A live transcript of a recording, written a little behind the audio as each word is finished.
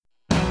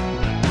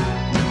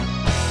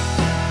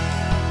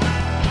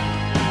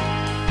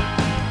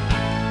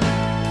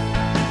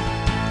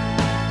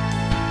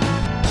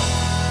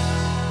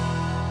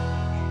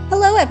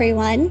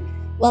everyone.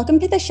 Welcome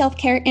to the Shelf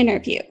Care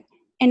Interview,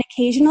 an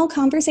occasional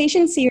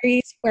conversation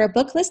series where a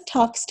book list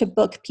talks to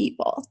book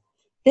people.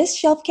 This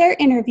Shelf Care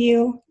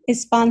Interview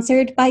is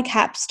sponsored by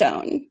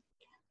Capstone.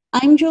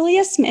 I'm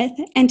Julia Smith,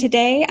 and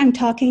today I'm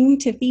talking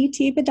to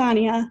V.T.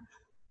 Badania,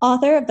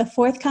 author of the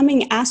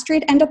forthcoming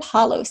Astrid and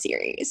Apollo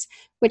series,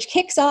 which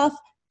kicks off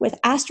with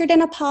Astrid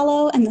and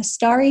Apollo and the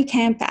Starry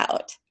Camp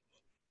Out.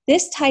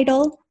 This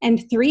title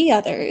and three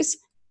others,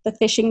 The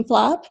Fishing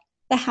Flop,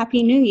 The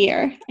Happy New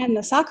Year, and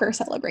The Soccer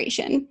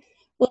Celebration,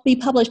 will be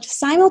published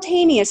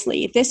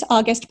simultaneously this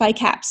August by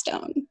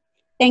Capstone.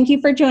 Thank you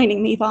for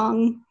joining me,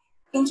 Vong.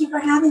 Thank you for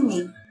having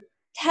me.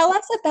 Tell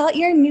us about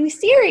your new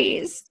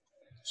series.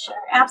 Sure,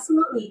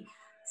 absolutely.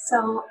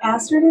 So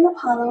Astrid and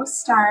Apollo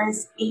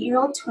stars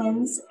 8-year-old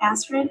twins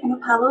Astrid and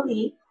Apollo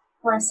Lee,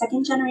 who are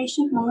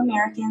second-generation Hmong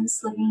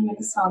Americans living in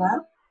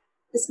Minnesota.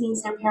 This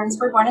means their parents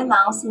were born in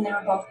Laos and they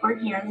were both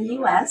born here in the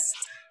U.S.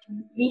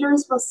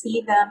 Readers will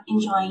see them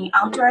enjoying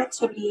outdoor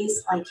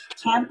activities like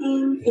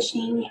camping,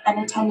 fishing,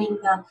 and attending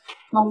the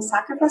Hmong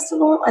Soccer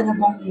Festival and the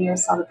Hmong New Year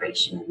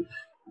celebration.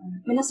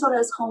 Minnesota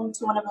is home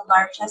to one of the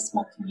largest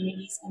Hmong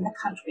communities in the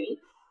country,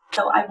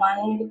 so I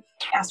wanted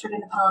Astrid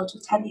and Apollo to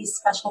attend these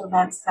special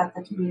events that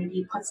the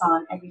community puts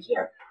on every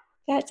year.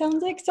 That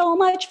sounds like so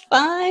much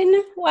fun.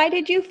 Why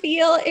did you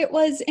feel it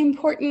was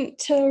important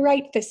to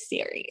write this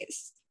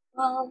series?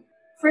 Well,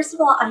 first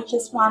of all, I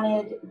just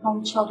wanted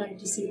Hmong children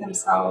to see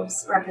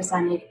themselves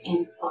represented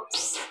in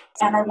books.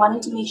 And I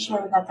wanted to make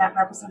sure that that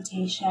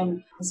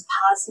representation was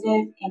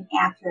positive and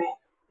accurate,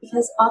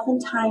 because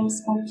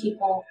oftentimes Hmong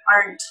people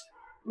aren't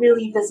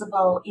really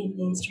visible in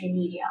mainstream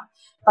media.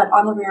 But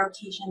on the rare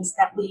occasions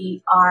that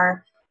we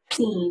are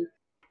seen,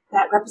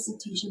 that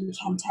representation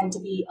can tend to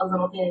be a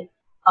little bit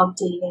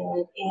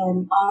outdated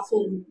and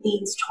often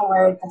leans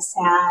toward the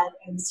sad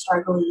and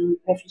struggling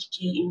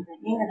refugee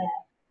immigrant narrative.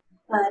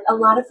 But a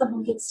lot of the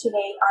Hmong kids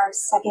today are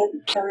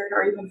second, third,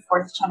 or even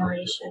fourth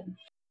generation.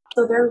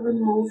 So they're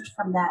removed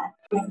from that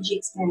refugee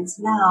experience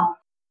now,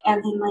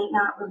 and they might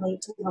not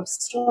relate to those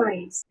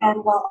stories.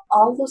 And while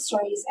all those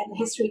stories and the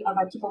history of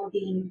our people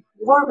being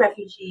war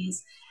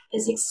refugees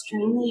is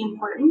extremely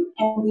important,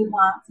 and we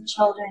want the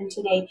children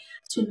today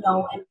to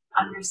know and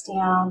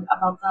understand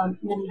about the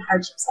many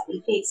hardships that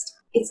we faced,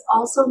 it's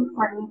also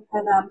important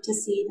for them to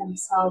see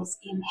themselves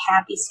in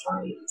happy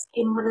stories,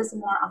 in what is a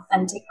more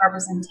authentic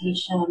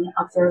representation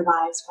of their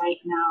lives right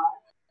now.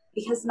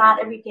 Because not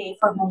every day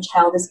for a Hmong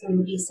child is going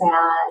to be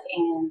sad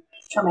and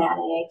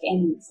traumatic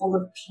and full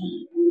of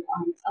pain.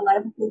 A lot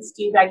of kids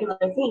do regular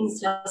things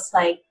just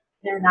like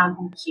their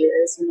non-Hmong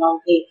peers.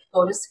 They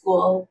go to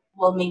school,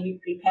 well, maybe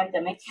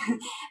pre-pandemic,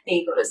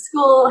 they go to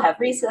school, have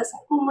recess,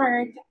 have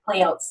homework,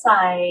 play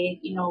outside,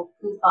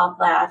 goof off,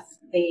 laugh,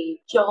 they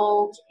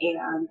joke,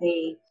 and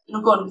they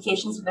go on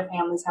vacations with their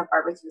families, have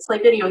barbecues, play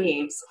video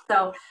games.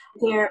 So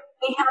they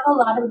have a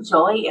lot of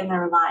joy in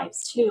their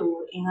lives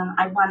too. And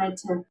I wanted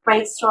to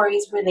write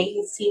stories where they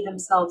could see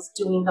themselves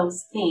doing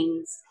those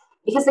things,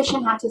 because they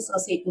shouldn't have to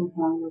associate being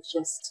home with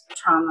just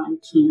trauma and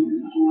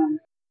pain,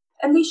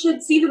 and they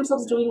should see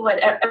themselves doing what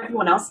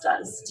everyone else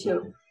does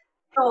too.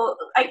 So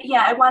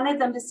I wanted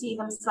them to see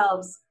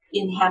themselves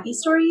in happy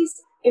stories.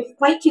 If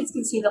white kids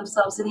can see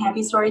themselves in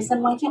happy stories,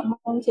 then why can't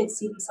Hmong kids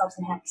see themselves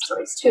in happy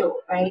stories too,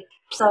 right?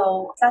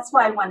 So that's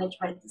why I wanted to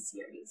write the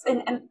series.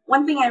 And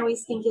one thing I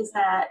always think is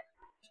that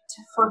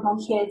for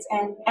Hmong kids,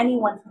 and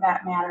anyone for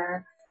that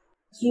matter,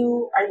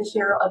 you are the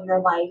hero of your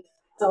life.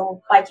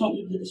 So why can't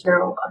you be the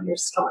hero of your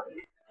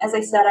story? As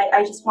I said,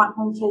 I just want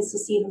Hmong kids to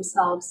see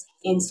themselves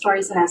in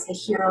stories and as the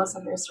heroes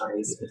of their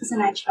stories, because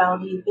in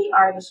actuality, they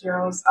are the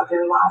heroes of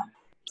their life.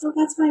 So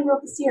that's why I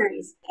wrote the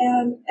series.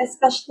 And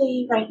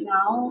especially right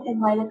now, in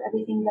light of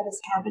everything that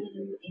is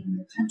happening in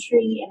the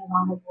country and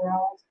around the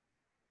world,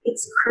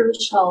 it's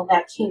crucial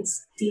that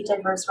kids see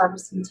diverse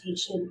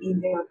representation in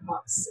their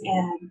books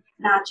and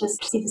not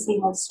just see the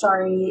same old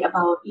story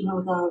about,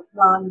 the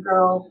blonde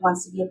girl who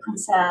wants to be a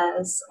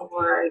princess,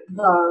 or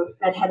the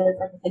redheaded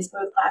with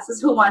Facebook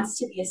glasses who wants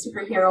to be a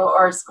superhero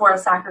or score a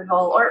soccer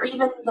goal, or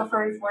even the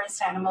furry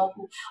forest animal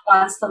who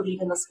wants to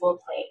lead in the school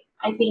play.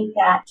 I think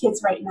that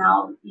kids right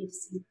now need to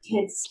see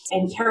kids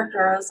and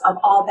characters of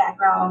all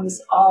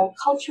backgrounds, all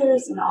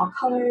cultures, and all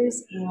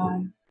colors,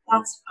 and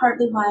that's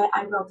partly why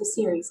I wrote the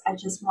series. I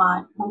just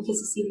want Hmong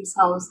kids to see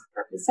themselves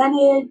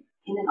represented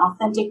in an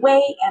authentic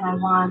way, and I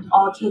want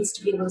all kids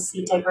to be able to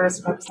see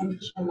diverse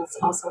representation that's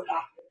also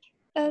accurate.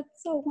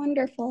 That's so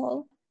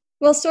wonderful.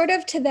 Well, sort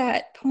of to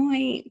that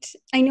point,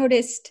 I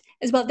noticed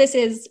as well, this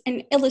is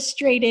an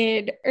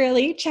illustrated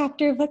early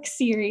chapter book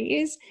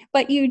series,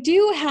 but you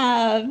do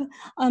have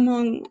a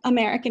Hmong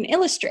American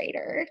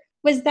illustrator.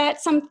 Was that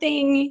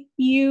something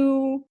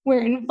you were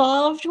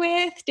involved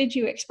with? Did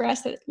you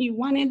express that you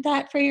wanted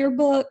that for your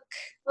book?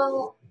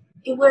 Well,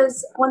 it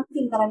was one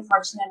thing that I'm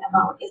fortunate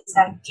about is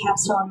that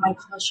Capstone, my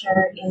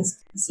publisher,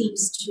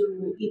 seems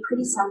to be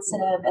pretty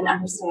sensitive and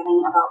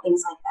understanding about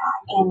things like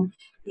that, and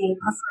they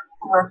prefer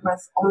to work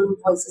with Own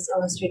Voices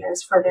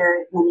illustrators for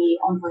their many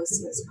Own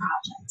Voices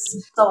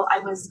projects. So I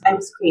was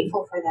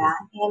grateful for that.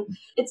 And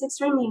it's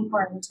extremely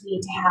important to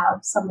me to have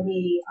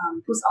somebody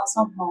who's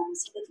also home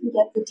so they can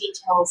get the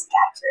details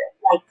accurate,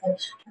 like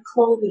the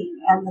clothing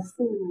and the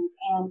food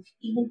and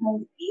even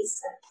home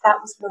basics. That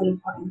was really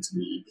important to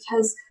me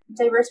because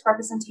diverse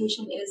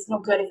representation is no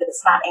good if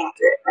it's not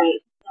accurate, right?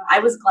 I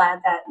was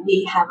glad that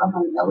we have a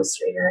home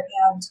illustrator,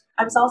 and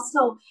I was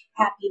also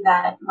happy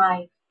that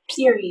my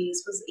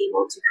series was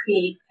able to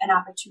create an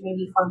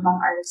opportunity for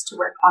home artists to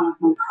work on a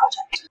home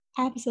project.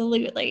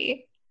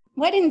 Absolutely.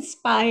 What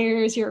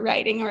inspires your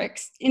writing or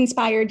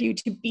inspired you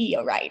to be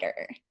a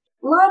writer?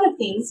 A lot of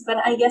things, but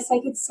I guess I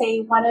could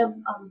say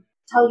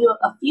tell you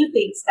a few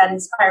things that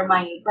inspire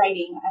my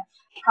writing.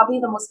 Probably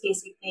the most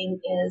basic thing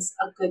is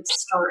a good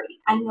story.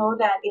 I know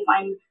that if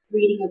I'm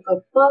reading a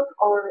good book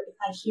or if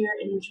I hear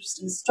an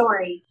interesting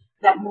story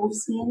that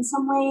moves me in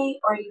some way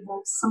or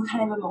evokes some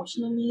kind of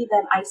emotion in me,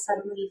 then I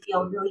suddenly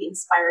feel really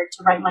inspired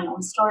to write my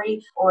own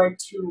story or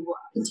to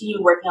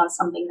continue working on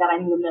something that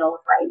I'm in the middle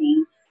of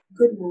writing.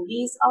 Good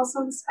movies also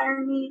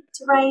inspire me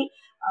to write.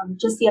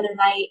 Just the other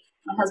night,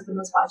 my husband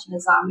was watching a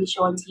zombie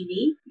show on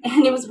TV,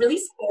 and it was really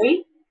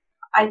scary.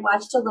 I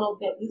watched a little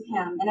bit with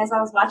him, and as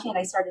I was watching it,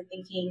 I started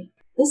thinking,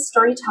 this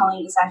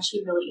storytelling is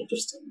actually really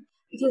interesting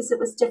because it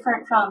was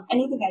different from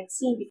anything I'd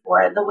seen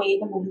before, the way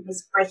the movie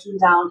was breaking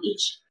down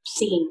each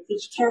scene,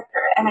 each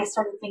character. And I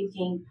started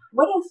thinking,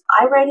 what if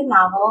I write a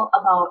novel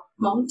about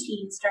lone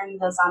teens during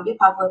the zombie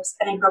apocalypse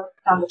and I broke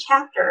down the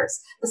chapters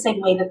the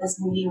same way that this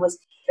movie was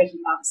breaking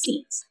down the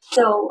scenes?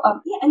 So,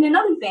 and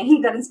another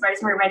thing that inspires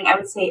my writing, I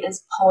would say,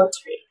 is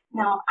poetry.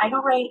 Now, I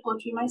don't write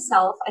poetry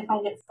myself. I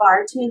find it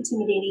far too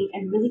intimidating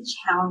and really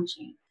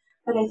challenging,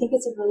 but I think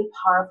it's a really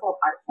powerful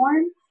art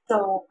form.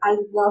 So I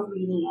love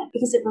reading it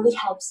because it really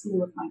helps me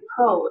with my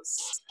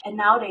prose. And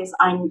nowadays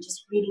I'm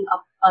just reading a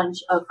bunch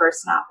of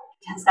verse novels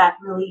because that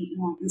really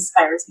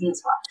inspires me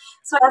as well.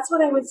 So that's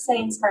what I would say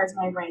inspires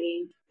my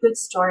writing. Good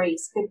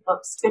stories, good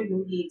books, good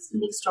movies,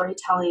 unique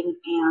storytelling,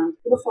 and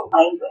beautiful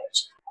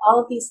language.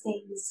 All of these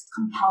things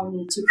compel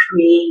me to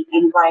create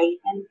and write.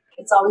 And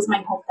it's always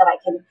my hope that I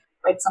can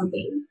write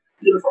something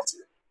beautiful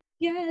too.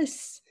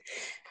 Yes.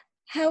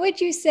 How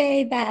would you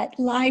say that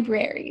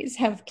libraries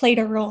have played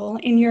a role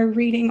in your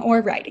reading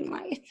or writing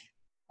life?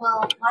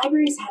 Well,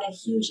 libraries had a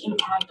huge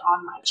impact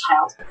on my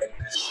childhood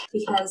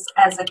because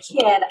as a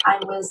kid, I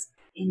was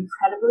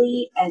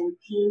incredibly and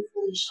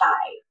painfully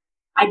shy.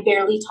 I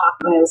barely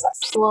talked when I was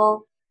at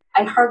school.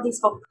 I hardly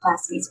spoke with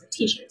classmates or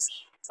teachers,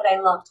 but I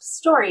loved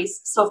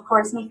stories. So, of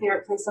course, my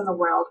favorite place in the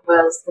world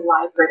was the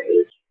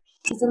library.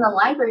 Because in the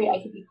library,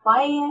 I could be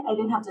quiet, I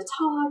didn't have to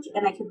talk,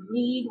 and I could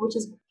read, which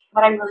is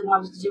what I really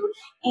wanted to do.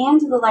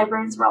 And the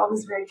librarians were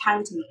always very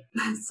kind to me.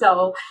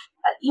 So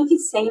you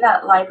could say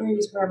that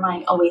libraries were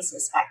my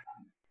oasis back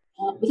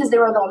then. Because they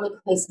were the only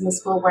place in the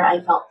school where I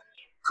felt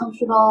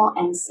comfortable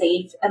and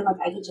safe and like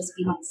I could just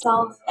be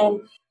myself. And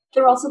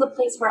they were also the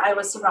place where I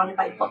was surrounded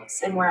by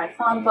books and where I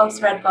found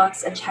books, read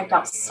books, and checked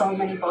out so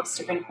many books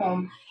to bring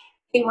home.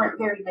 They weren't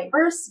very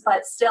diverse,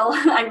 but still,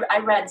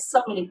 I read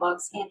so many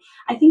books. And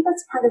I think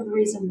that's part of the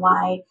reason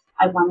why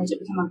I wanted to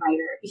become a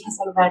writer, because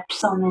I read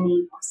so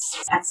many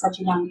books at such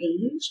a young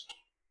age.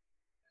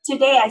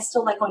 Today, I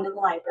still like going to the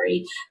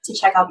library to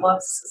check out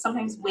books,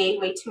 sometimes way,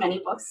 way too many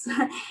books,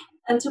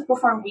 and to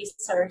perform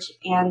research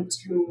and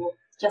to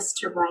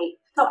write.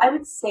 So I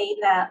would say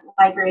that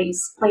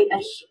libraries played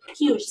a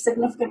huge,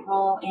 significant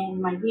role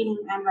in my reading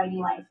and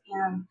writing life.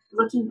 And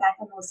looking back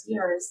on those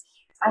years,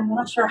 I'm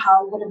not sure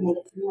how I would have made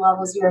it through all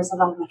those years of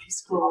elementary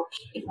school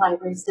if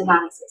libraries did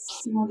not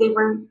exist. They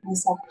were my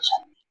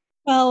salvation.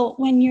 Well,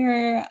 when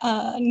you're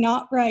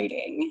not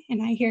writing,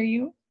 and I hear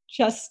you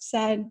just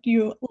said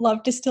you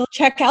love to still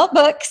check out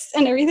books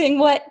and everything,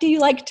 what do you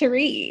like to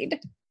read?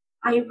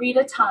 I read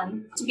a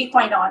ton. To be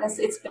quite honest,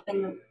 it's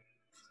been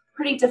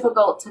pretty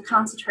difficult to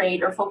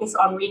concentrate or focus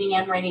on reading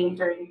and writing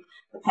during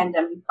the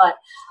pandemic, but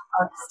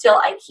still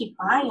I keep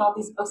buying all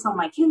these books on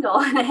my Kindle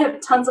and I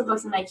have tons of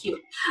books in my queue.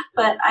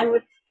 But I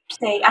would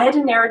say I had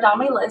to narrow down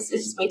my list.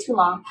 It's just way too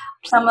long.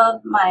 Some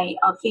of my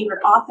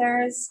favorite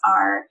authors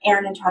are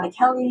Erin Entrada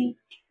Kelly,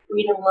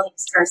 Rita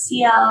Williams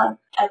Garcia.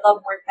 I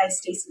love work by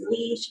Stacey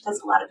Lee. She does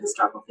a lot of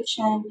historical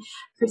fiction.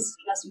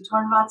 Christina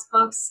Tornvat's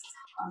books.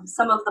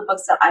 Some of the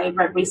books that I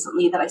read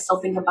recently that I still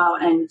think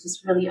about and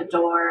just really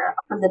adore,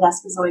 From the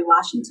Desk of Zoe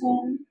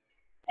Washington,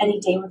 Any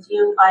Day with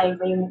You by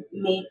Ray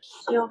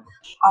Mayfield,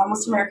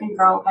 Almost American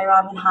Girl by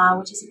Robin Ha,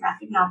 which is a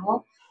graphic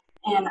novel.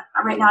 And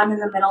right now I'm in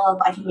the middle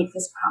of I Can Make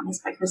This Promise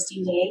by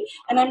Christine Day.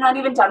 And I'm not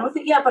even done with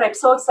it yet, but I'm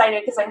so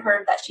excited because I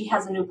heard that she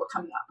has a new book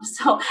coming out.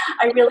 So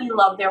I really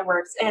love their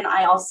works. And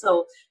I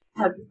also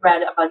have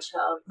read a bunch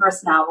of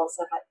verse novels,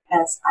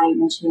 as I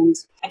mentioned.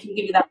 I can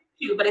give you that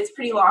too, but it's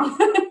pretty long.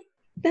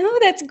 No,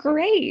 that's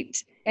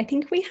great. I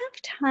think we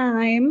have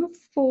time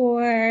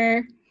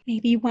for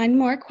maybe one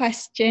more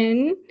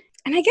question.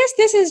 And I guess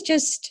this is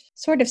just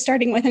sort of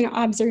starting with an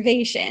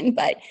observation,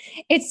 but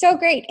it's so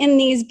great in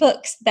these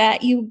books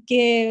that you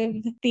give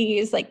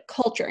these like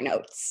culture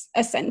notes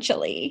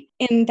essentially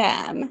in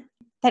them.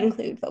 that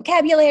include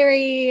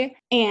vocabulary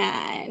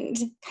and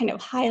kind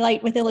of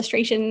highlight with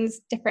illustrations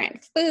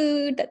different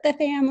food that the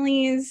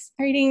families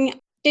are eating.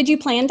 Did you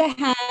plan to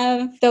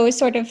have those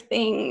sort of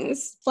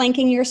things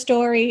flanking your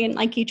story in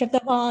like each of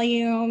the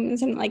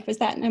volumes? And like, was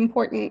that an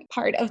important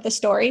part of the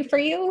story for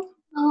you?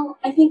 Well,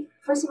 I think,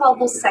 first of all,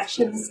 those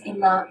sections in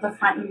the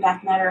front and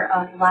back matter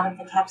of a lot of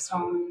the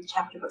capstone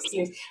chapter book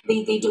series,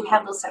 they do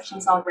have those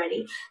sections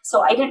already.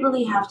 So I didn't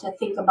really have to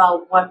think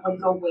about what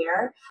would go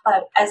where.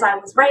 But as I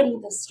was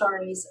writing the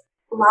stories,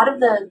 a lot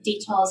of the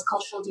details,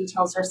 cultural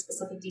details or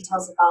specific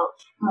details about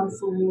home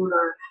food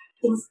or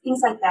things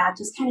like that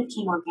just kind of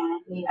came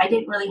organically. I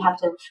didn't really have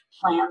to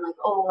plan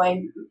like,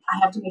 I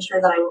have to make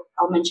sure that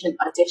I'll mention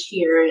a dish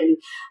here and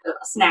a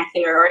snack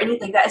there or anything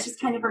like that. It's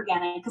just kind of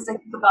organic because I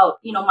think about,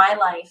 my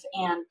life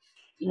and,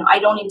 I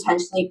don't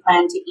intentionally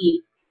plan to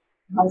eat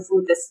home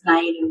food this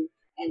night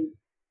and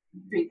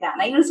drink that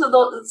night.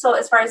 So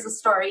as far as the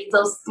story,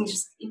 those things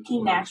just it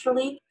came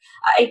naturally.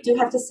 I do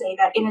have to say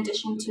that in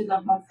addition to the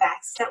home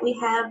facts that we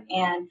have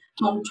and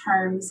home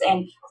terms,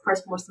 and of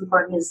course, most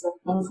important is the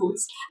home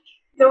foods,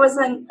 there was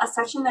a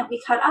section that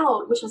we cut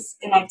out, which was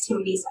an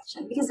activity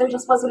section, because there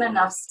just wasn't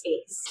enough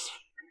space.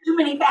 Too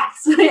many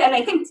facts. And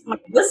I think my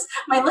list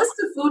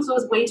of foods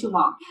was way too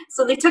long.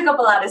 So they took up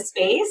a lot of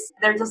space.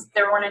 There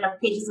weren't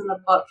enough pages in the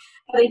book.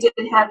 But I did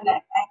have an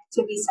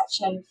activity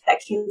section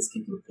that kids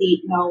could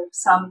complete,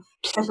 some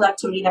special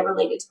activity that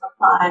related to the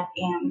plot.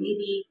 And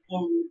maybe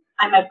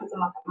I might put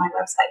them up on my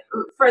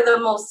website. For the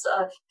most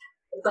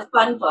the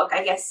fun book,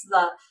 I guess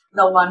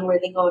the one where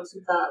they go to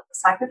the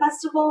soccer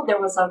festival,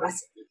 there was a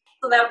recipe.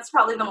 So that was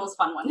probably the most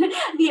fun one.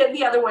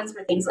 The other ones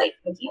were things like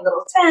making a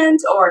little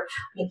tent or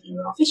making a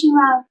little fishing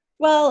rod.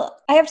 Well,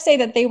 I have to say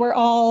that they were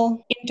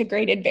all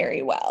integrated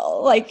very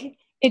well. Like,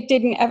 it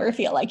didn't ever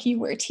feel like you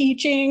were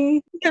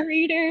teaching the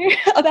reader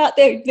about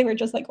they were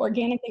just like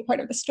organically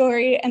part of the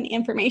story, and the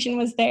information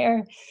was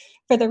there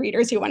for the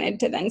readers who wanted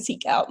to then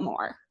seek out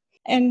more.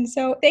 And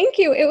so thank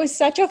you. It was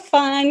such a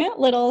fun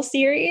little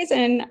series,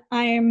 and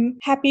I'm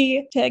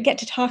happy to get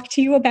to talk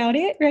to you about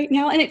it right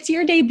now. And it's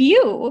your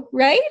debut,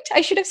 right?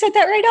 I should have said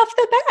that right off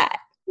the bat.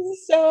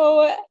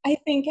 So I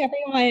think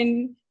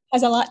everyone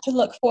has a lot to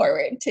look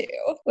forward to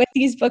with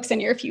these books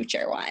and your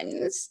future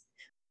ones.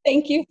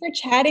 Thank you for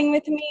chatting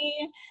with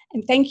me,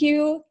 and thank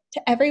you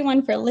to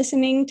everyone for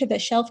listening to the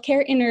Shelf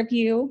Care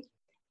interview.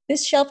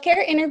 This Shelf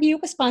Care interview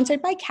was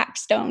sponsored by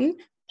Capstone,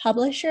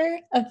 publisher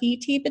of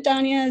V.T.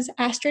 Vidania's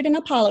Astrid and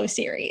Apollo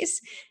series.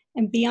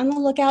 And be on the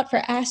lookout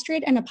for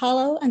Astrid and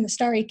Apollo and the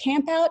Starry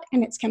Campout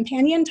and its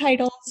companion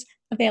titles,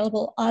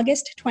 available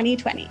August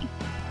 2020.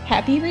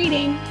 Happy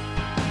reading!